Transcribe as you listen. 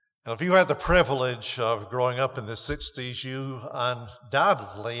Now, if you had the privilege of growing up in the 60s, you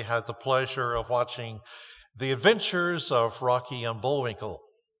undoubtedly had the pleasure of watching The Adventures of Rocky and Bullwinkle.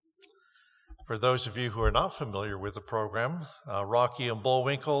 For those of you who are not familiar with the program, Rocky and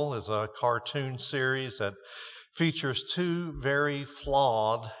Bullwinkle is a cartoon series that features two very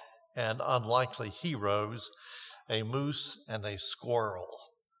flawed and unlikely heroes, a moose and a squirrel.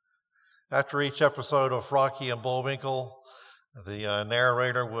 After each episode of Rocky and Bullwinkle, the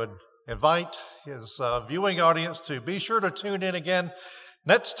narrator would invite his viewing audience to be sure to tune in again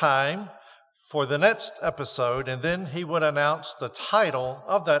next time for the next episode, and then he would announce the title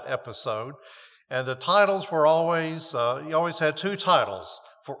of that episode. And the titles were always, he always had two titles.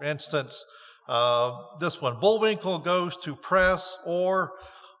 For instance, this one, Bullwinkle Goes to Press, or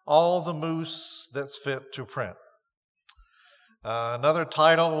All the Moose That's Fit to Print. Another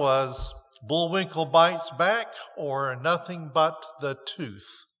title was Bullwinkle Bites Back, or Nothing But the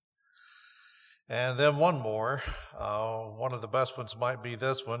Tooth. And then one more. One of the best ones might be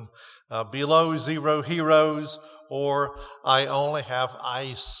this one, Below Zero Heroes, or I Only Have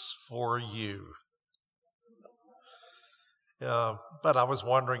Ice for You. But I was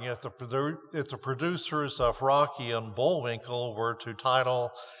wondering if the producers of Rocky and Bullwinkle were to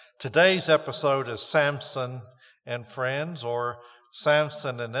title today's episode as Samson and Friends, or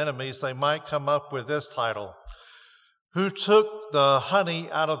Samson and Enemies, they might come up with this title: Who Took the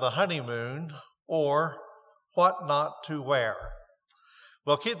Honey Out of the Honeymoon, or What Not to Wear.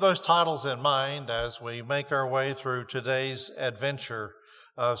 Well, keep those titles in mind as we make our way through today's adventure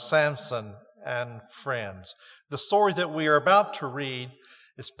of Samson and Friends. The story that we are about to read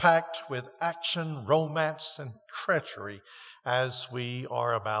is packed with action, romance, and treachery, as we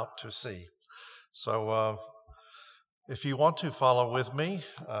are about to see. So, if you want to follow with me,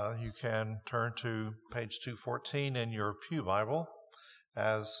 you can turn to page 214 in your Pew Bible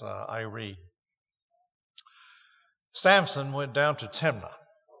as I read. Samson went down to Timnah,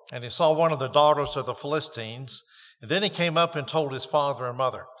 and he saw one of the daughters of the Philistines, and then he came up and told his father and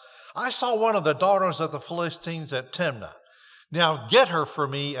mother, I saw one of the daughters of the Philistines at Timnah. Now get her for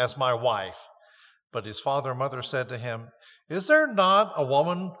me as my wife. But his father and mother said to him, Is there not a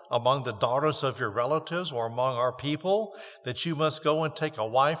woman among the daughters of your relatives or among our people that you must go and take a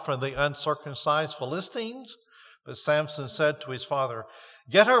wife from the uncircumcised Philistines? But Samson said to his father,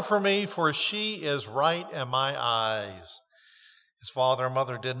 Get her for me, for she is right in my eyes. His father and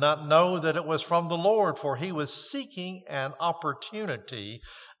mother did not know that it was from the Lord, for he was seeking an opportunity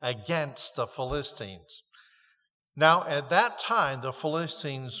against the Philistines. Now at that time the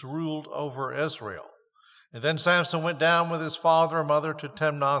Philistines ruled over Israel. And then Samson went down with his father and mother to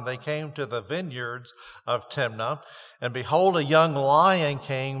Timnah, and they came to the vineyards of Timnah. And behold, a young lion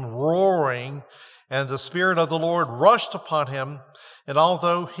came roaring, and the Spirit of the Lord rushed upon him. And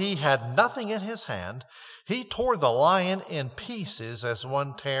although he had nothing in his hand, he tore the lion in pieces as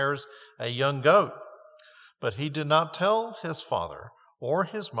one tears a young goat. But he did not tell his father or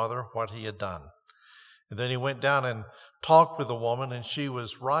his mother what he had done. And then he went down and talked with the woman, and she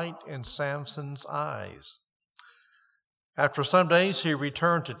was right in Samson's eyes. After some days he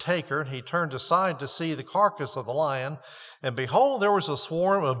returned to take her, and he turned aside to see the carcass of the lion. And behold, there was a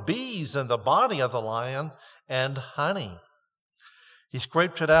swarm of bees in the body of the lion, and honey. He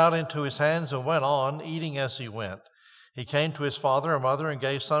scraped it out into his hands and went on, eating as he went. He came to his father and mother and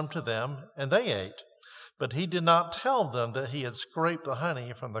gave some to them, and they ate. But he did not tell them that he had scraped the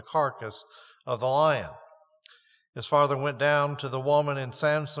honey from the carcass of the lion. His father went down to the woman, and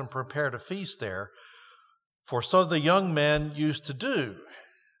Samson prepared a feast there, for so the young men used to do.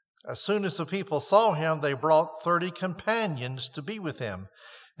 As soon as the people saw him, they brought 30 companions to be with him.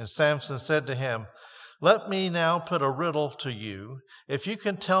 And Samson said to him, Let me now put a riddle to you. If you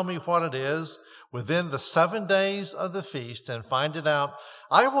can tell me what it is within the 7 days of the feast and find it out,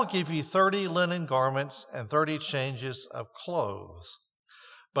 I will give you 30 linen garments and 30 changes of clothes.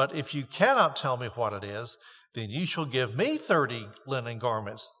 But if you cannot tell me what it is, then you shall give me 30 linen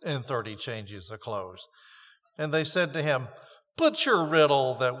garments and 30 changes of clothes. And they said to him, Put your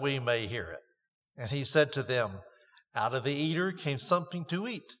riddle that we may hear it. And he said to them, Out of the eater came something to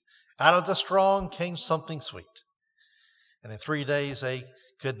eat. Out of the strong came something sweet. And in 3 days they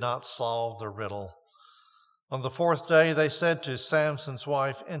could not solve the riddle. On the 4th day they said to Samson's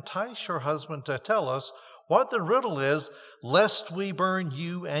wife, Entice your husband to tell us what the riddle is, lest we burn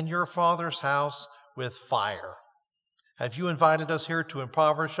you and your father's house with fire. Have you invited us here to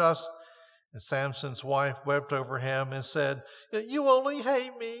impoverish us? And Samson's wife wept over him and said, You only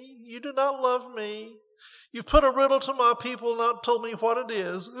hate me. You do not love me. You've put a riddle to my people, not told me what it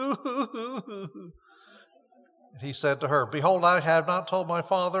is. He said to her, "Behold, I have not told my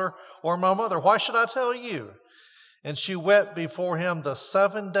father or my mother. Why should I tell you?" And she wept before him the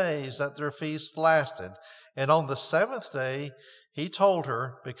 7 days that their feast lasted. And on the 7th day, he told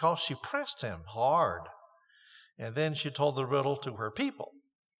her, because she pressed him hard. And then she told the riddle to her people.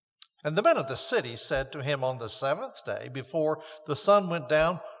 And the men of the city said to him on the 7th day, before the sun went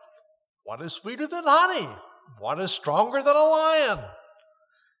down, "What is sweeter than honey? What is stronger than a lion?"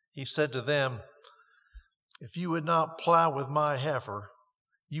 He said to them, "If you would not plow with my heifer,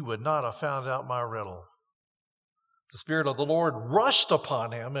 you would not have found out my riddle." The Spirit of the Lord rushed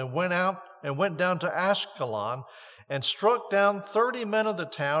upon him and went down to Ashkelon and struck down 30 men of the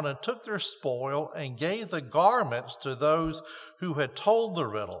town and took their spoil and gave the garments to those who had told the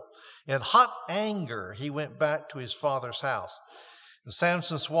riddle. In hot anger, he went back to his father's house. And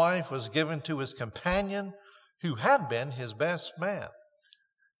Samson's wife was given to his companion, who had been his best man.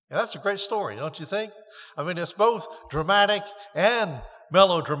 And that's a great story, don't you think? I mean, it's both dramatic and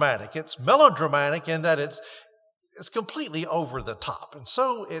melodramatic. It's melodramatic in that it's completely over the top and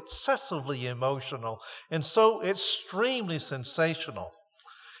so excessively emotional and so extremely sensational.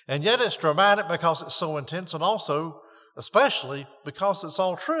 And yet it's dramatic because it's so intense, and also, especially, because it's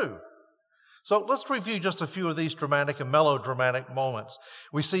all true. So let's review just a few of these dramatic and melodramatic moments.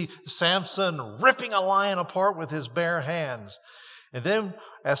 We see Samson ripping a lion apart with his bare hands. And then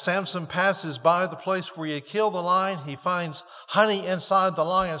as Samson passes by the place where he had killed the lion, he finds honey inside the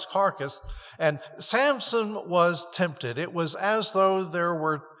lion's carcass. And Samson was tempted. It was as though there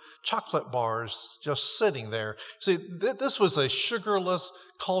were chocolate bars just sitting there. See, this was a sugarless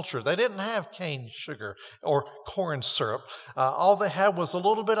culture. They didn't have cane sugar or corn syrup. All they had was a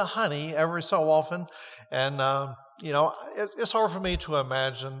little bit of honey every so often. And, it's hard for me to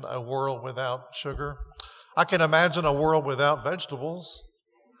imagine a world without sugar. I can imagine a world without vegetables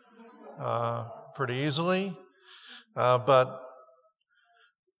pretty easily, but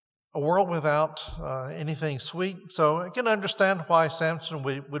a world without anything sweet. So I can understand why Samson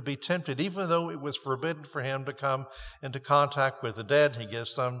would be tempted, even though it was forbidden for him to come into contact with the dead. He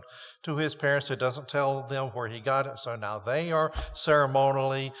gives some to his parents. He doesn't tell them where he got it, so now they are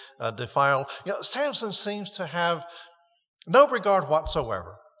ceremonially defiled. Samson seems to have no regard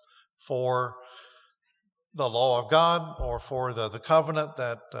whatsoever for the law of God or for the covenant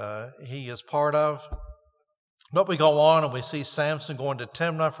that he is part of. But we go on and we see Samson going to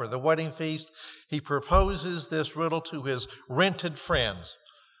Timnah for the wedding feast. He proposes this riddle to his rented friends.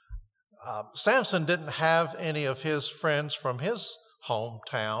 Samson didn't have any of his friends from his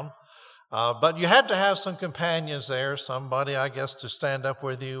hometown, but you had to have some companions there, somebody, I guess, to stand up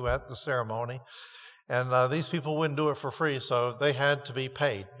with you at the ceremony. And these people wouldn't do it for free, so they had to be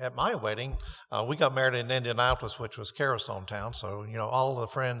paid. At my wedding, we got married in Indianapolis, which was Kara's hometown. So, all of the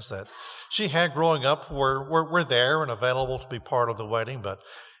friends that she had growing up were there and available to be part of the wedding. But,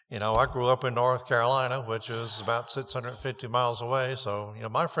 I grew up in North Carolina, which is about 650 miles away. So,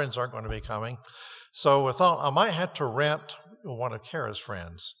 my friends aren't going to be coming. So I thought I might have to rent one of Kara's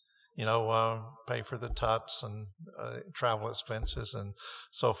friends, pay for the tuts and travel expenses and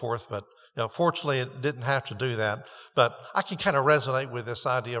so forth. But fortunately, it didn't have to do that, but I can kind of resonate with this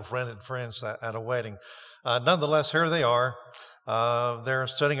idea of rented friends at a wedding. Nonetheless, here they are. They're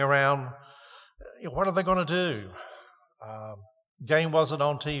sitting around. What are they going to do? Game wasn't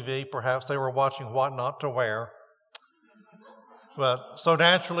on TV. Perhaps they were watching What Not to Wear. But so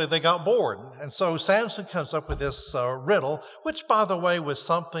naturally they got bored. And so Samson comes up with this riddle, which, by the way, was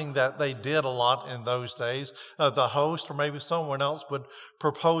something that they did a lot in those days. The host or maybe someone else would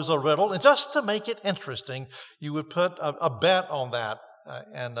propose a riddle. And just to make it interesting, you would put a bet on that.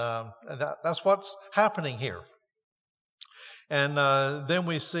 That's what's happening here. And then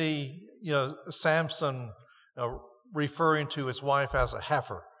we see, Samson referring to his wife as a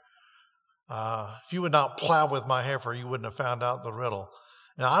heifer. If you would not plow with my heifer, you wouldn't have found out the riddle.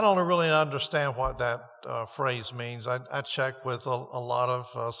 Now, I don't really understand what that phrase means. I checked with a lot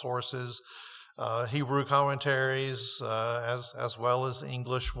of sources, Hebrew commentaries, as well as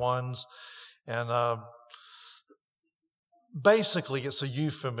English ones. And basically, it's a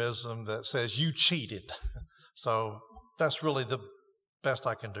euphemism that says you cheated. So that's really the best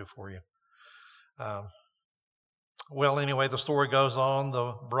I can do for you. Well, anyway, the story goes on.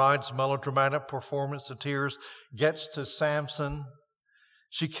 The bride's melodramatic performance of tears gets to Samson.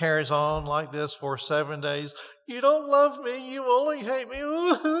 She carries on like this for 7 days. You don't love me. You only hate me.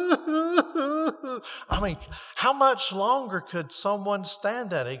 I mean, how much longer could someone stand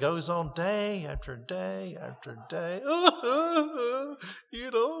that? It goes on day after day after day. You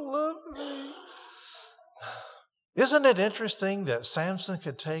don't love me. Isn't it interesting that Samson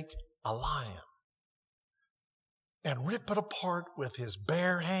could take a lion and rip it apart with his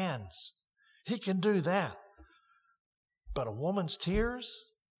bare hands. He can do that. But a woman's tears,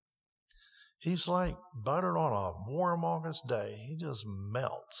 he's like butter on a warm August day. He just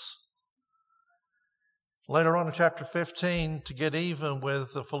melts. Later on in chapter 15, to get even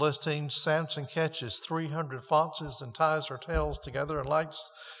with the Philistines, Samson catches 300 foxes and ties their tails together and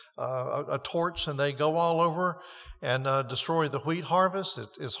lights a torch, and they go all over and destroy the wheat harvest.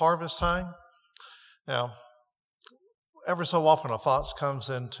 It's harvest time. Now, every so often a fox comes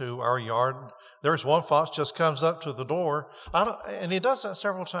into our yard. There's one fox just comes up to the door, and he does that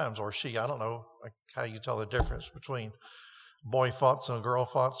several times, or she. I don't know how you tell the difference between boy fox and a girl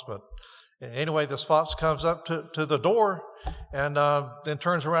fox, but anyway, this fox comes up to the door and then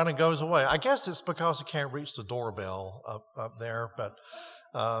turns around and goes away. I guess it's because he can't reach the doorbell up there, but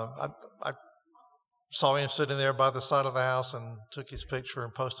I saw him sitting there by the side of the house and took his picture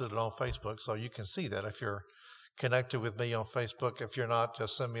and posted it on Facebook, so you can see that if you're connected with me on Facebook. If you're not,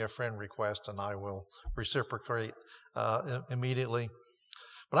 just send me a friend request and I will reciprocate immediately.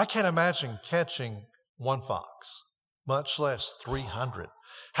 But I can't imagine catching one fox, much less 300.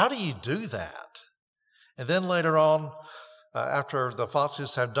 How do you do that? And then later on, after the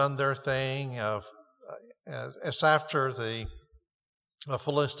foxes have done their thing, it's after the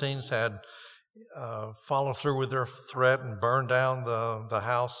Philistines had followed through with their threat and burned down the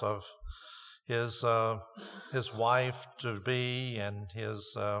house of his wife to be and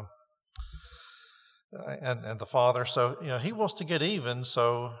his and the father. So he wants to get even.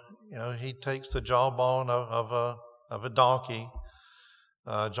 So he takes the jawbone of a donkey,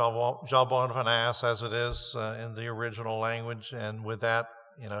 jawbone of an ass, as it is in the original language, and with that,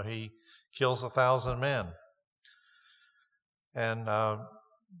 he kills 1,000 men. And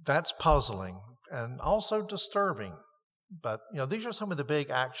that's puzzling and also disturbing. But, these are some of the big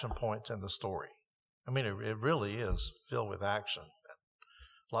action points in the story. I mean, it really is filled with action,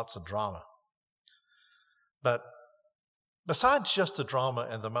 lots of drama. But besides just the drama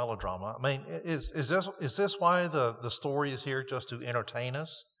and the melodrama, I mean, is this why the story is here, just to entertain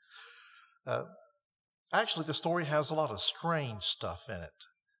us? Actually, the story has a lot of strange stuff in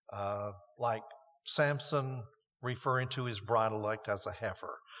it, like Samson referring to his bride-elect as a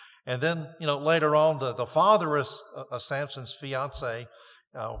heifer. And then, later on, the father of Samson's fiancée,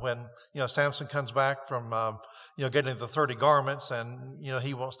 when, Samson comes back from, getting the 30 garments, and,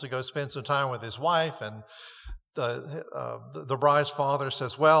 he wants to go spend some time with his wife, and the bride's father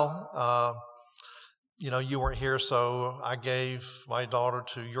says, well, you weren't here, so I gave my daughter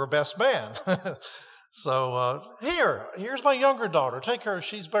to your best man. So here's my younger daughter. Take her.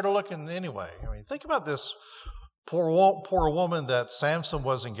 She's better looking anyway. I mean, think about this. Poor woman that Samson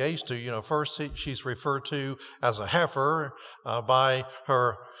was engaged to. First she's referred to as a heifer by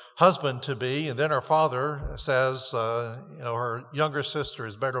her husband to be, and then her father says, her younger sister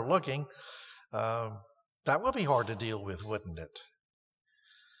is better looking. That would be hard to deal with, wouldn't it?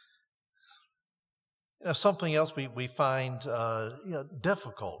 Something else we find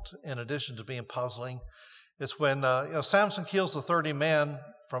difficult, in addition to being puzzling, is when Samson kills the 30 men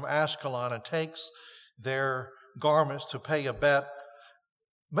from Ashkelon and takes their garments to pay a bet.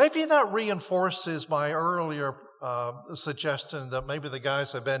 Maybe that reinforces my earlier suggestion that maybe the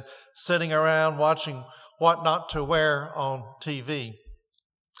guys have been sitting around watching what not to wear on TV.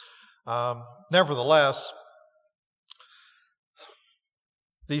 Nevertheless,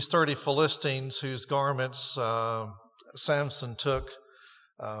 these 30 Philistines whose garments Samson took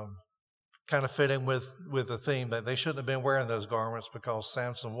kind of fit in with the theme that they shouldn't have been wearing those garments because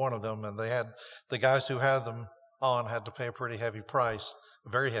Samson wanted them, and the guys who had them on had to pay a pretty heavy price, a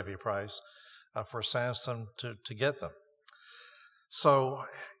very heavy price, for Samson to get them. So,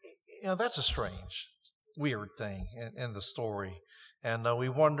 that's a strange, weird thing in the story. And we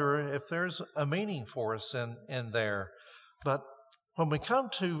wonder if there's a meaning for us in there. But when we come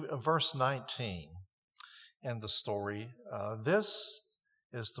to verse 19 in the story, this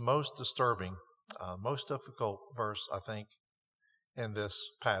is the most disturbing, most difficult verse, I think, in this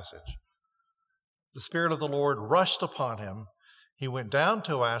passage. The Spirit of the Lord rushed upon him. He went down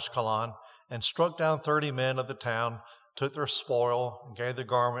to Ashkelon and struck down 30 men of the town, took their spoil, and gave the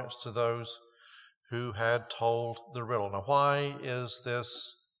garments to those who had told the riddle. Now, why is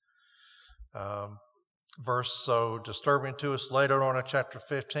this verse so disturbing to us? Later on in chapter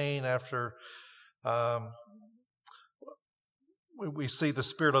 15, after we see the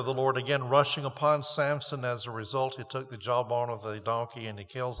Spirit of the Lord again rushing upon Samson. As a result, he took the jawbone of the donkey and he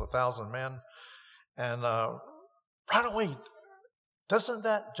kills 1,000 men. And right away, doesn't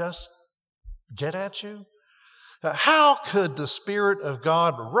that just get at you? How could the Spirit of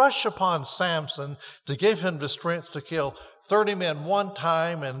God rush upon Samson to give him the strength to kill 30 men one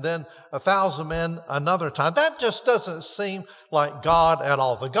time and then 1,000 men another time? That just doesn't seem like God at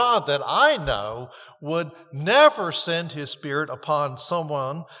all. The God that I know would never send his Spirit upon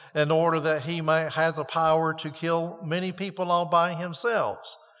someone in order that he might have the power to kill many people all by himself.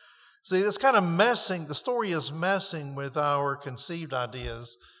 See, it's kind of messing, the story is messing with our conceived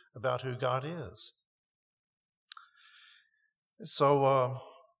ideas about who God is. So,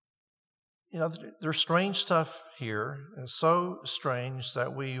 there's strange stuff here. It's so strange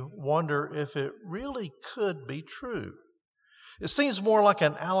that we wonder if it really could be true. It seems more like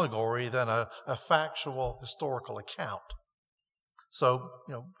an allegory than a factual historical account. So,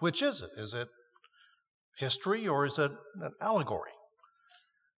 which is it? Is it history or is it an allegory?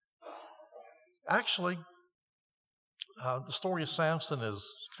 Actually, the story of Samson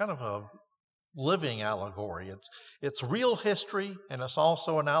is kind of a living allegory. It's real history and it's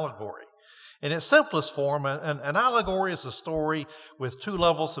also an allegory. In its simplest form, an allegory is a story with two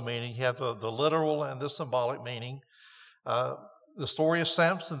levels of meaning. You have the literal and the symbolic meaning. The story of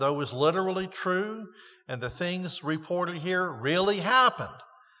Samson, though, is literally true, and the things reported here really happened.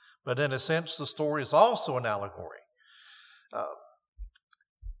 But in a sense, the story is also an allegory.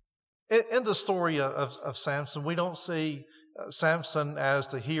 In the story of Samson, we don't see Samson as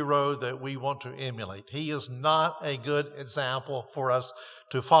the hero that we want to emulate. He is not a good example for us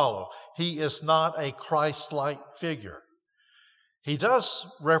to follow. He is not a Christ-like figure. He does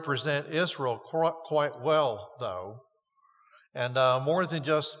represent Israel quite well, though. And more than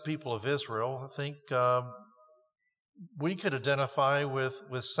just people of Israel, I think we could identify with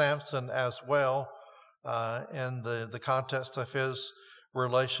Samson as well in the context of his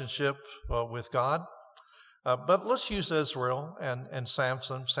relationship with God. But let's use Israel and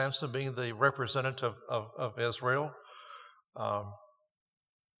Samson being the representative of Israel.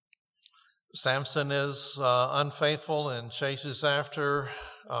 Samson is unfaithful and chases after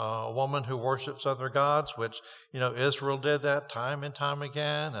a woman who worships other gods, which, Israel did that time and time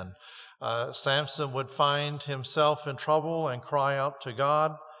again. And Samson would find himself in trouble and cry out to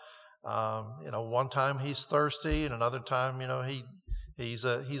God. One time he's thirsty, and another time,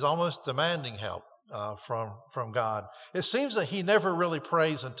 he's almost demanding help from God. It seems that he never really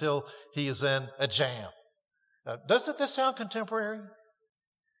prays until he is in a jam. Doesn't this sound contemporary?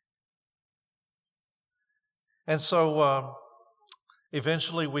 And so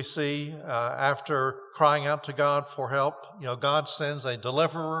eventually we see, after crying out to God for help, God sends a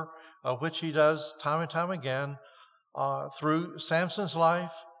deliverer, which he does time and time again through Samson's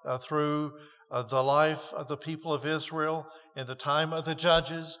life, through the life of the people of Israel in the time of the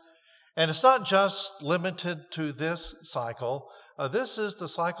judges. And it's not just limited to this cycle. This is the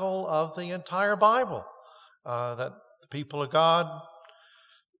cycle of the entire Bible, that the people of God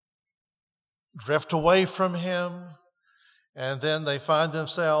drift away from him, and then they find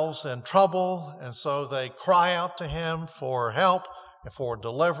themselves in trouble, and so they cry out to him for help and for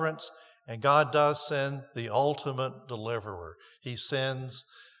deliverance, and God does send the ultimate deliverer. He sends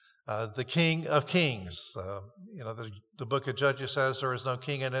the King of Kings. The book of Judges says there is no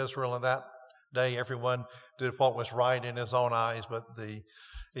king in Israel in that day. Everyone did what was right in his own eyes, but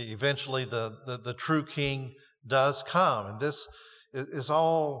eventually the true king does come. And this is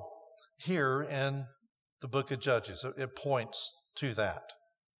all here in the book of Judges. It points to that.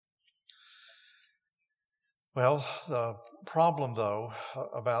 Well, the problem, though,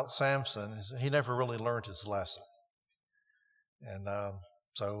 about Samson is he never really learned his lesson. And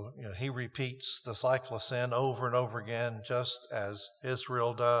so he repeats the cycle of sin over and over again, just as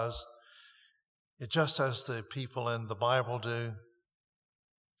Israel does, just as the people in the Bible do,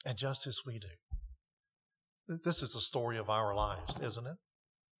 and just as we do. This is the story of our lives, isn't it?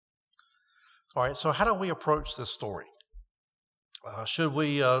 All right, so how do we approach this story? Should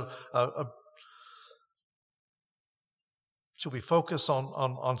we focus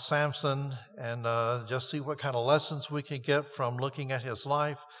on Samson and just see what kind of lessons we can get from looking at his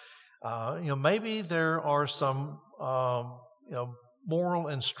life? Maybe there are some moral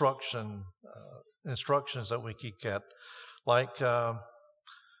instructions that we could get, like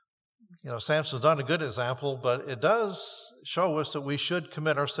Samson's not a good example, but it does show us that we should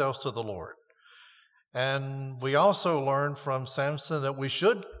commit ourselves to the Lord. And we also learn from Samson that we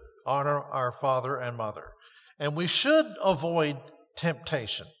should honor our father and mother. And we should avoid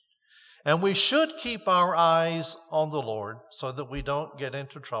temptation. And we should keep our eyes on the Lord so that we don't get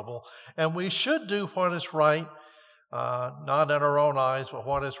into trouble. And we should do what is right, not in our own eyes, but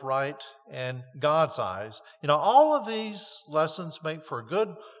what is right in God's eyes. All of these lessons make for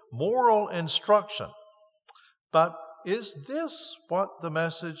good moral instruction. But is this what the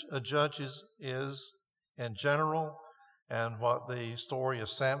message of Judges is in general, and what the story of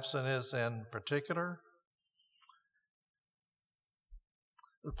Samson is in particular?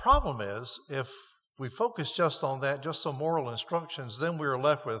 The problem is, if we focus just on that, just some moral instructions, then we're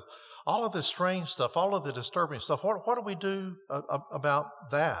left with all of the strange stuff, all of the disturbing stuff. What do we do about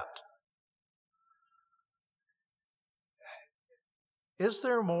that? Is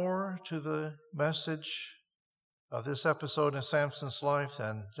there more to the message of this episode in Samson's life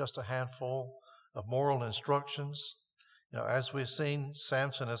than just a handful of moral instructions? As we've seen,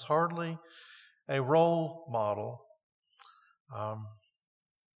 Samson is hardly a role model.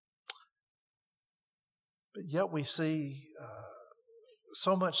 But yet we see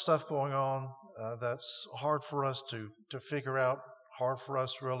so much stuff going on that's hard for us to figure out, hard for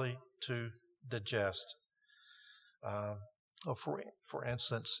us really to digest. For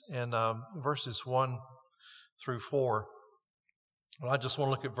instance, in verses 1 through 4, well, I just want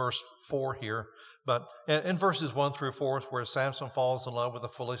to look at verse 4 here, but in verses 1 through 4, where Samson falls in love with a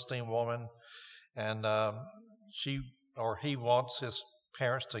Philistine woman, and he wants his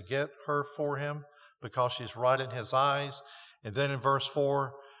parents to get her for him because she's right in his eyes. And then in verse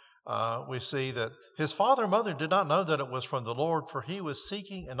 4, we see that his father and mother did not know that it was from the Lord, for he was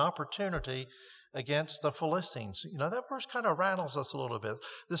seeking an opportunity against the Philistines. That verse kind of rattles us a little bit.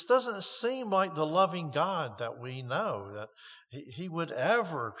 This doesn't seem like the loving God that we know, that he would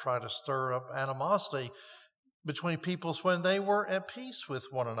ever try to stir up animosity between peoples when they were at peace with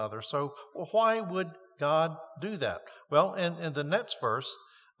one another. So why would God do that? Well, in the next verse,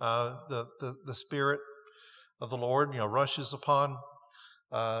 the Spirit of the Lord, rushes upon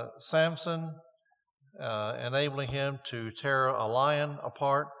Samson, enabling him to tear a lion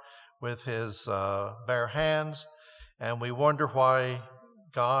apart with his bare hands, and we wonder why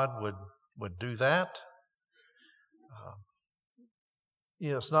God would do that.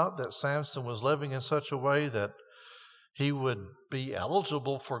 It's not that Samson was living in such a way that he would be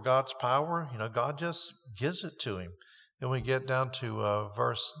eligible for God's power. God just gives it to him. And we get down to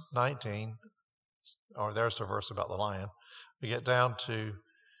verse 19, or there's the verse about the lion. We get down to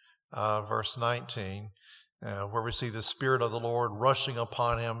verse 19, where we see the Spirit of the Lord rushing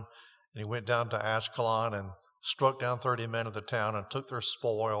upon him. And he went down to Ashkelon and struck down 30 men of the town and took their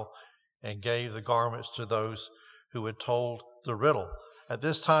spoil and gave the garments to those who had told the riddle. At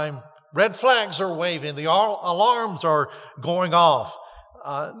this time, red flags are waving. The alarms are going off.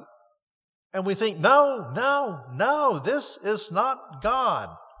 And we think, no, this is not God.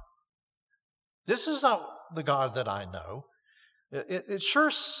 This is not the God that I know. It sure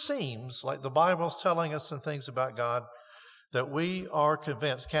seems like the Bible's telling us some things about God that we are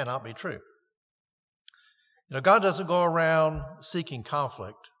convinced cannot be true. God doesn't go around seeking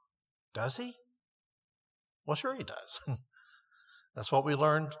conflict, does he? Well, sure he does. That's what we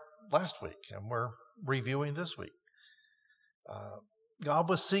learned last week, and we're reviewing this week. God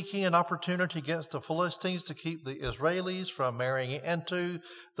was seeking an opportunity against the Philistines to keep the Israelis from marrying into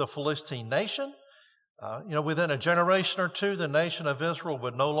the Philistine nation. Within a generation or two, the nation of Israel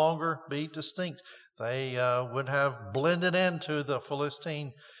would no longer be distinct. They would have blended into the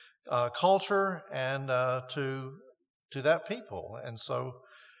Philistine culture and to that people. And so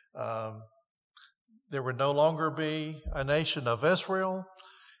there would no longer be a nation of Israel,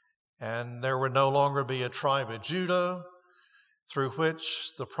 and there would no longer be a tribe of Judah through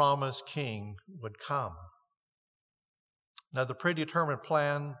which the promised king would come. Now, the predetermined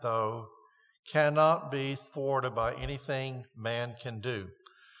plan, though, cannot be thwarted by anything man can do.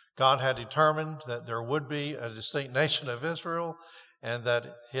 God had determined that there would be a distinct nation of Israel, and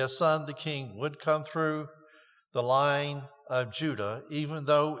that his son, the king, would come through the line of Judah, even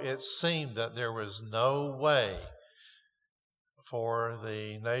though it seemed that there was no way for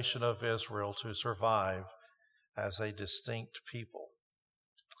the nation of Israel to survive as a distinct people.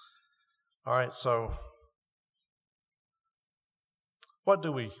 All right, so what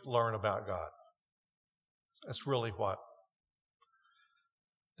do we learn about God? That's really what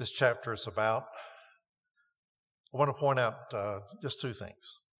this chapter is about. I want to point out just two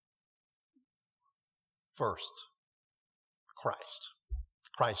things. First, Christ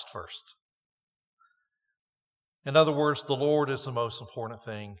first. In other words, the Lord is the most important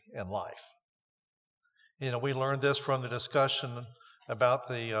thing in life. We learned this from the discussion about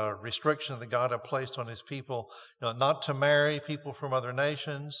the restriction that God had placed on his people, not to marry people from other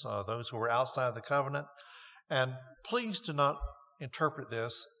nations, those who were outside the covenant. And please do not interpret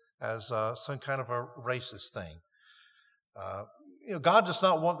this as some kind of a racist thing. God does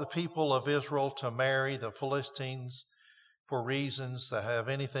not want the people of Israel to marry the Philistines for reasons that have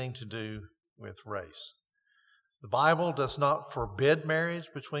anything to do with race. The Bible does not forbid marriage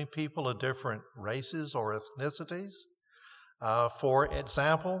between people of different races or ethnicities. For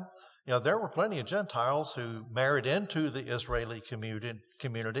example, there were plenty of Gentiles who married into the Israeli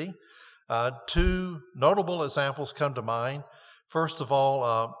community. Two notable examples come to mind. First of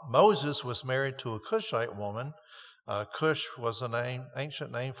all, Moses was married to a Cushite woman. Cush was an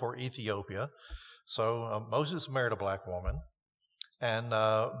ancient name for Ethiopia. So Moses married a black woman. And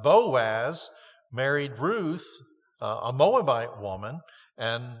Boaz married Ruth, a Moabite woman,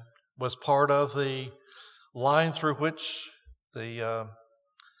 and was part of the line through which the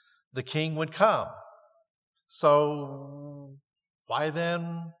king would come. So why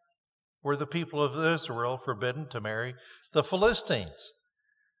then were the people of Israel forbidden to marry the Philistines?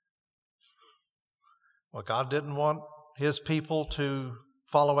 Well, God didn't want his people to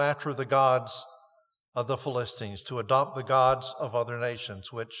follow after the gods of the Philistines, to adopt the gods of other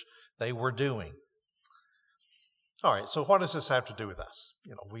nations, which they were doing. All right, so what does this have to do with us?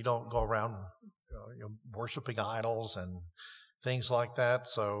 We don't go around worshiping idols and things like that.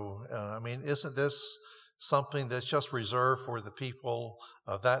 So, isn't this something that's just reserved for the people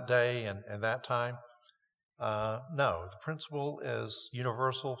of that day and that time? No, the principle is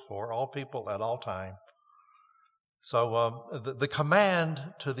universal for all people at all time. So the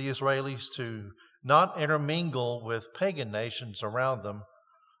command to the Israelis to not intermingle with pagan nations around them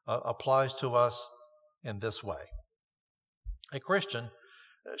applies to us in this way. A Christian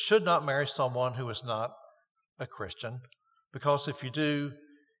should not marry someone who is not a Christian, because if you do,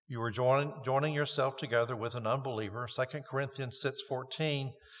 you are joining yourself together with an unbeliever. 2 Corinthians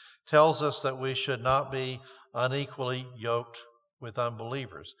 6:14 tells us that we should not be unequally yoked with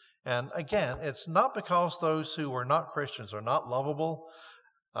unbelievers. And again, it's not because those who are not Christians are not lovable.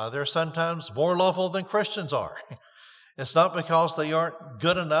 They're sometimes more lovable than Christians are. It's not because they aren't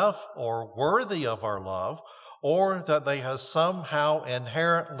good enough or worthy of our love, or that they have somehow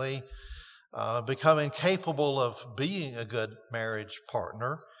inherently become incapable of being a good marriage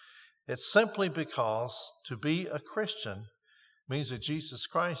partner. It's simply because to be a Christian means that Jesus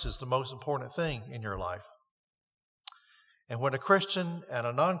Christ is the most important thing in your life. And when a Christian and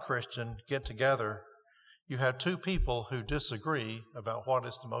a non-Christian get together, you have two people who disagree about what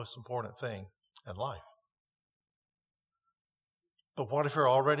is the most important thing in life. But what if you're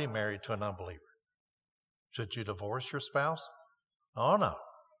already married to an unbeliever? Should you divorce your spouse? Oh, no.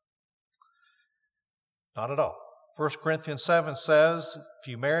 Not at all. 1 Corinthians 7 says, if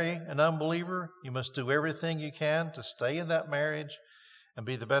you marry an unbeliever, you must do everything you can to stay in that marriage and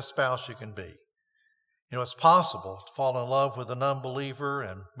be the best spouse you can be. It's possible to fall in love with an unbeliever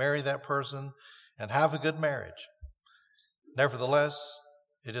and marry that person and have a good marriage. Nevertheless,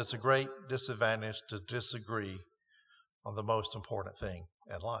 it is a great disadvantage to disagree on the most important thing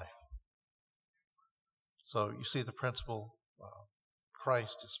in life. So you see the principle,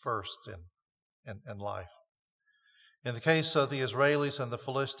 Christ is first in life. In the case of the Israelis and the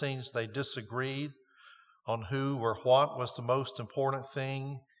Philistines, they disagreed on who or what was the most important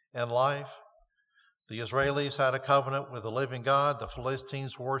thing in life. The Israelis had a covenant with the living God. The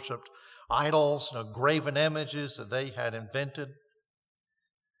Philistines worshipped idols, graven images that they had invented.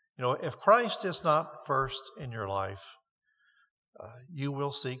 If Christ is not first in your life, you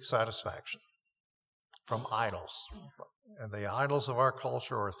will seek satisfaction from idols. And the idols of our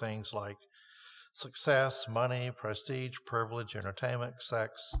culture are things like success, money, prestige, privilege, entertainment,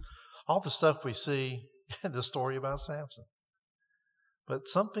 sex, all the stuff we see in the story about Samson. But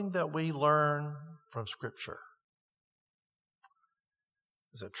something that we learn from Scripture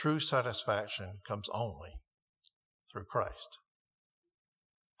is that true satisfaction comes only through Christ.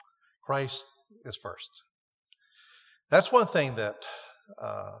 Christ is first. That's one thing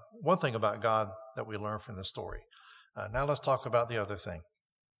about God that we learn from this story. Now let's talk about the other thing.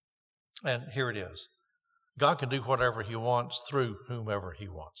 And here it is. God can do whatever he wants through whomever he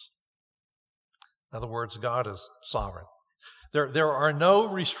wants. In other words, God is sovereign. There are no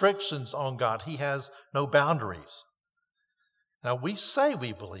restrictions on God. He has no boundaries. Now, we say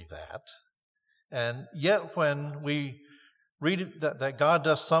we believe that, and yet when we read that God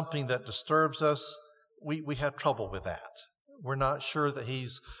does something that disturbs us, we have trouble with that. We're not sure that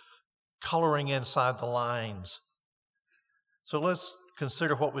he's coloring inside the lines. So let's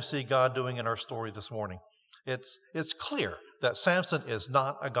consider what we see God doing in our story this morning. It's clear that Samson is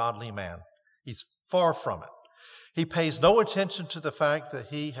not a godly man. He's far from it. He pays no attention to the fact that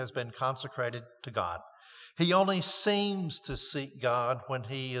he has been consecrated to God. He only seems to seek God when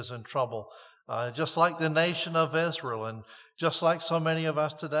he is in trouble, just like the nation of Israel and just like so many of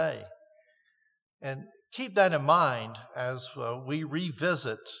us today. And keep that in mind as we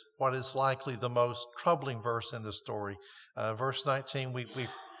revisit what is likely the most troubling verse in the story. Verse 19, we've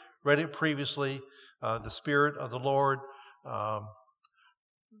read it previously. The Spirit of the Lord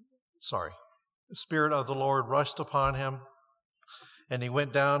rushed upon him, and he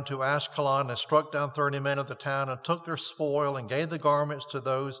went down to Ashkelon and struck down 30 men of the town and took their spoil and gave the garments to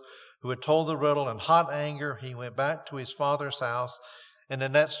those who had told the riddle. In hot anger, he went back to his father's house. And the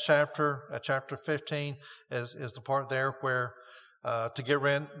next chapter, chapter 15, is the part there where to get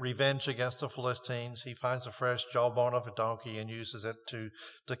revenge against the Philistines, he finds a fresh jawbone of a donkey and uses it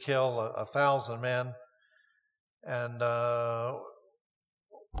to kill 1,000 men. And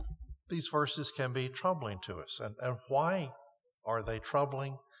these verses can be troubling to us. And why are they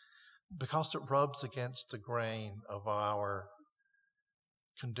troubling? Because it rubs against the grain of our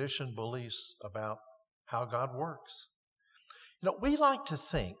conditioned beliefs about how God works. We like to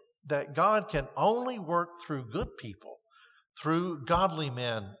think that God can only work through good people, through godly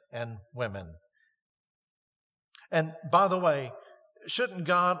men and women. And by the way, shouldn't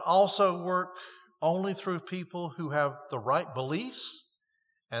God also work only through people who have the right beliefs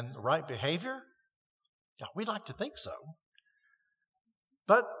and the right behavior? Yeah, we like to think so.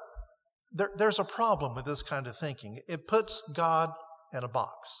 But there's a problem with this kind of thinking. It puts God in a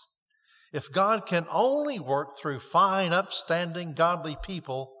box. If God can only work through fine, upstanding, godly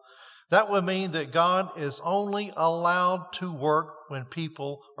people, that would mean that God is only allowed to work when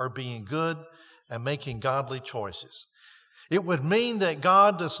people are being good and making godly choices. It would mean that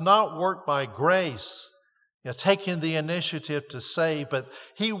God does not work by grace, taking the initiative to save, but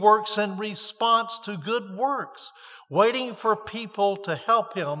he works in response to good works, waiting for people to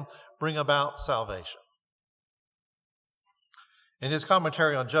help him bring about salvation. In his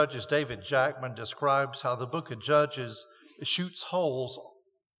commentary on Judges, David Jackman describes how the book of Judges shoots holes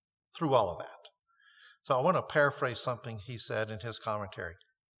through all of that. So I want to paraphrase something he said in his commentary.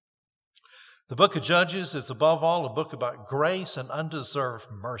 The book of Judges is above all a book about grace and undeserved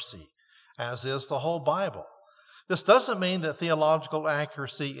mercy, as is the whole Bible. This doesn't mean that theological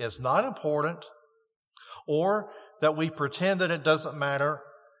accuracy is not important or that we pretend that it doesn't matter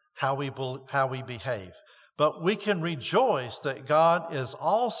how we behave. But we can rejoice that God is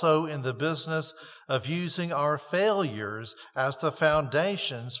also in the business of using our failures as the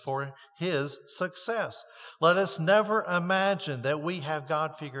foundations for his success. Let us never imagine that we have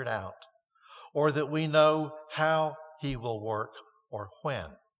God figured out or that we know how he will work or when.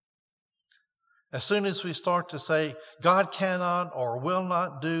 As soon as we start to say, God cannot or will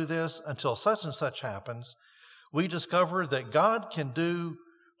not do this until such and such happens, we discover that God can do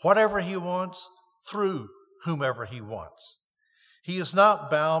whatever he wants through whomever he wants. He is not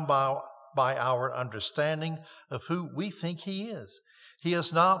bound by our understanding of who we think he is. He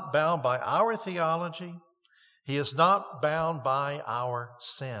is not bound by our theology. He is not bound by our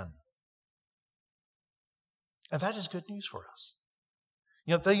sin. And that is good news for us.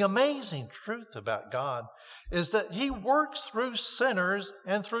 The amazing truth about God is that he works through sinners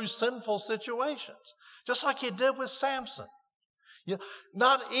and through sinful situations, just like he did with Samson.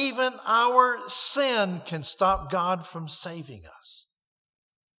 Not even our sin can stop God from saving us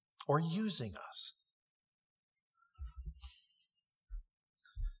or using us.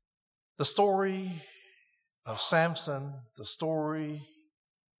 The story of Samson, the story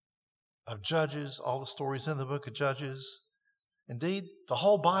of Judges, all the stories in the book of Judges, indeed, the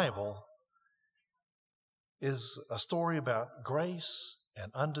whole Bible is a story about grace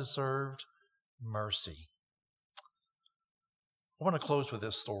and undeserved mercy. I want to close with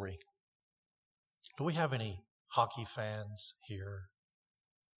this story. Do we have any hockey fans here?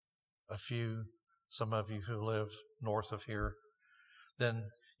 A few, some of you who live north of here. Then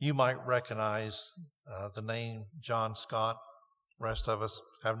you might recognize the name John Scott. The rest of us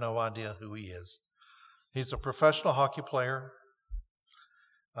have no idea who he is. He's a professional hockey player.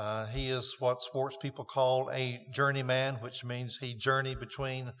 He is what sports people call a journeyman, which means he journeyed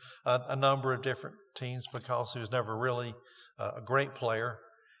between a number of different teams because he was never really a great player.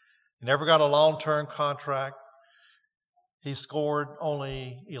 He never got a long-term contract. He scored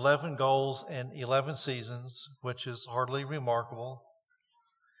only 11 goals in 11 seasons, which is hardly remarkable.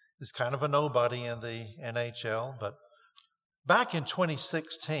 He's kind of a nobody in the NHL. But back in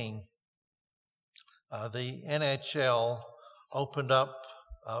 2016, the NHL opened up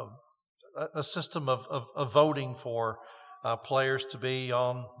a system of voting for players to be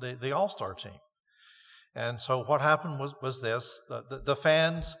on the All-Star team. And so what happened was this. The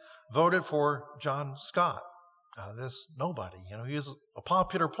fans voted for John Scott, this nobody. He was a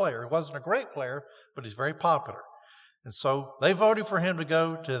popular player. He wasn't a great player, but he's very popular. And so they voted for him to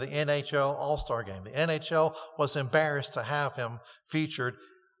go to the NHL All-Star game. The NHL was embarrassed to have him featured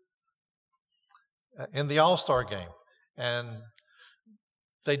in the All-Star game. And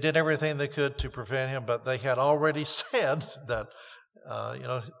they did everything they could to prevent him, but they had already said that,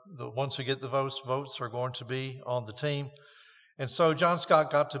 the ones who get the votes are going to be on the team. And so John Scott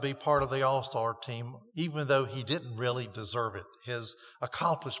got to be part of the All-Star team, even though he didn't really deserve it. His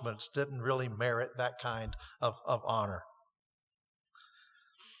accomplishments didn't really merit that kind of honor.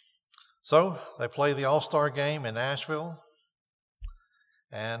 So they play the All-Star game in Nashville,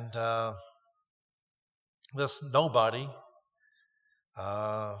 and this nobody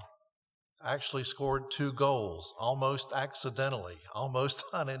actually scored 2 goals, almost accidentally, almost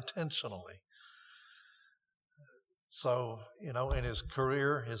unintentionally. So, in his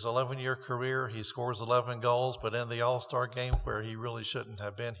career, his 11-year career, he scores 11 goals, but in the All-Star game where he really shouldn't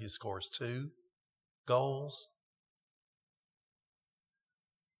have been, he scores 2 goals.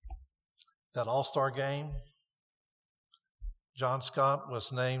 That All-Star game, John Scott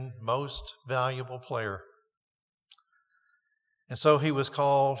was named Most Valuable Player. And so he was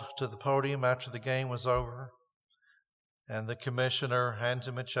called to the podium after the game was over, and the commissioner hands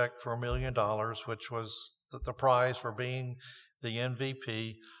him a check for $1 million, which was the prize for being the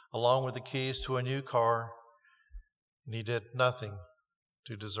MVP, along with the keys to a new car, and he did nothing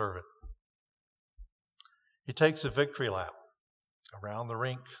to deserve it. He takes a victory lap around the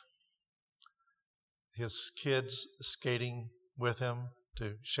rink, his kids skating with him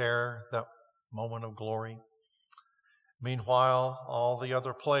to share that moment of glory. Meanwhile, all the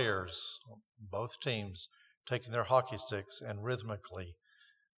other players, both teams, taking their hockey sticks and rhythmically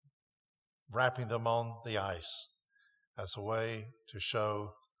wrapping them on the ice as a way to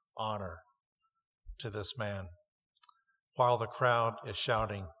show honor to this man, while the crowd is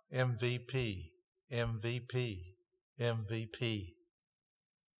shouting, MVP, MVP, MVP.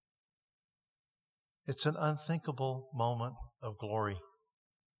 It's an unthinkable moment of glory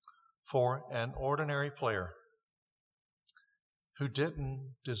for an ordinary player who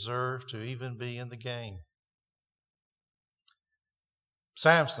didn't deserve to even be in the game.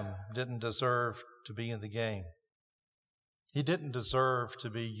 Samson didn't deserve to be in the game. He didn't deserve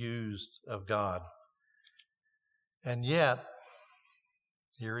to be used of God. And yet,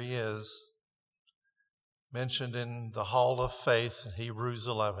 here he is, mentioned in the Hall of Faith in Hebrews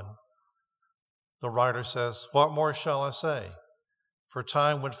 11. The writer says, "What more shall I say? For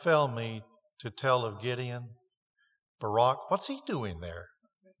time would fail me to tell of Gideon, Barak." What's he doing there?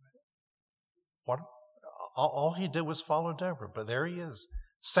 All he did was follow Deborah, but there he is.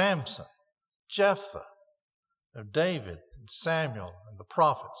 Samson, Jephthah, of David, and Samuel, and the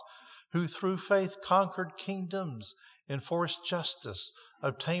prophets, who through faith conquered kingdoms, enforced justice,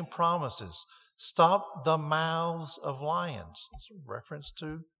 obtained promises, stopped the mouths of lions. It's a reference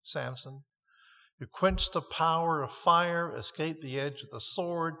to Samson. Who quenched the power of fire, escaped the edge of the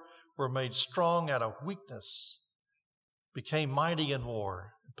sword, were made strong out of weakness, became mighty in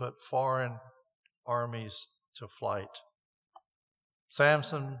war, and put foreign armies to flight.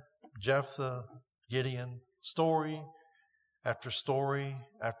 Samson, Jephthah, Gideon, story after story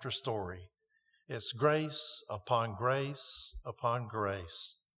after story. It's grace upon grace upon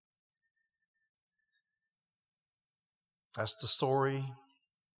grace. That's the story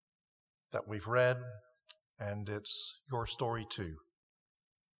that we've read, and it's your story too.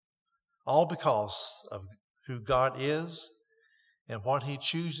 All because of who God is and what He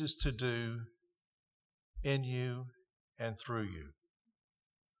chooses to do in you and through you.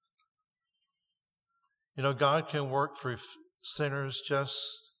 God can work through sinners just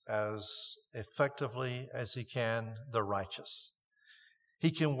as effectively as He can the righteous.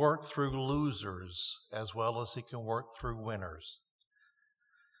 He can work through losers as well as He can work through winners.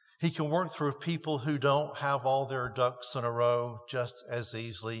 He can work through people who don't have all their ducks in a row just as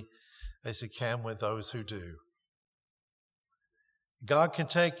easily as He can with those who do. God can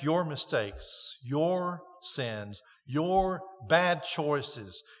take your mistakes, your sins, your bad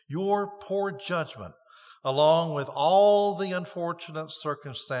choices, your poor judgment, along with all the unfortunate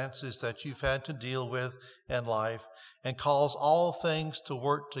circumstances that you've had to deal with in life, and cause all things to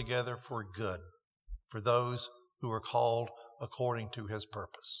work together for good for those who are called according to His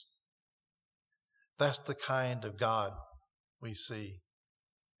purpose. That's the kind of God we see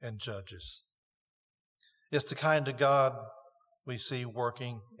in Judges. It's the kind of God we see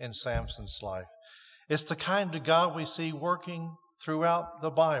working in Samson's life. It's the kind of God we see working throughout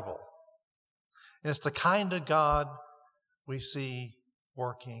the Bible. And it's the kind of God we see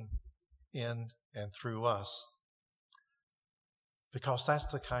working in and through us. Because that's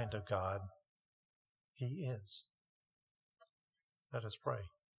the kind of God He is. Let us pray.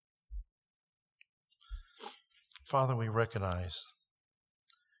 Father, we recognize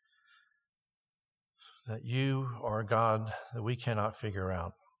that you are a God that we cannot figure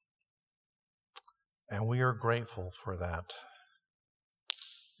out. And we are grateful for that.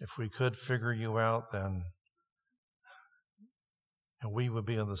 If we could figure you out, then we would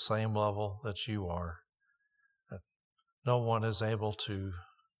be on the same level that you are. That no one is able to,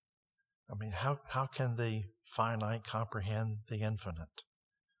 how can the finite comprehend the infinite?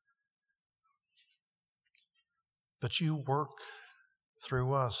 But you work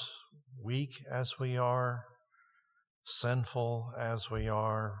through us, weak as we are, sinful as we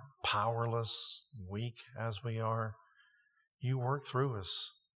are, powerless, weak as we are. You work through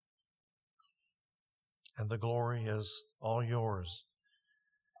us. And the glory is all yours.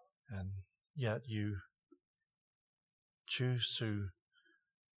 And yet you choose to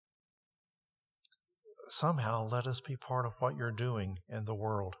somehow let us be part of what you're doing in the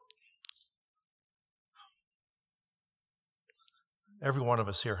world. Every one of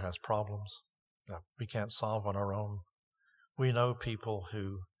us here has problems that we can't solve on our own. We know people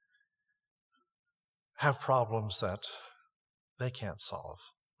who have problems that they can't solve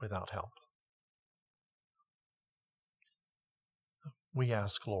without help. We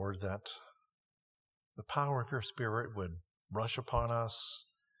ask, Lord, that the power of your Spirit would rush upon us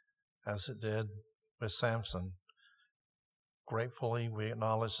as it did with Samson. Gratefully, we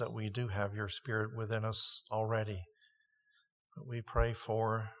acknowledge that we do have your Spirit within us already. But we pray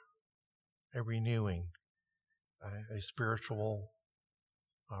for a renewing, a spiritual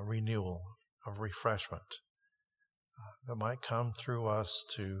renewal of refreshment that might come through us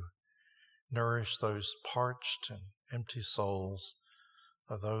to nourish those parched and empty souls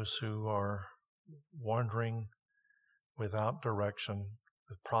of those who are wandering without direction,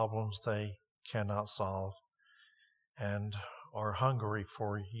 with problems they cannot solve, and are hungry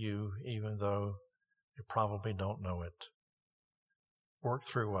for you even though you probably don't know it. Work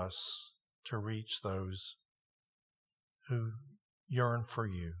through us to reach those who yearn for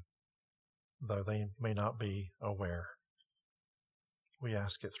you, though they may not be aware. We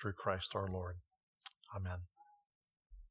ask it through Christ our Lord. Amen.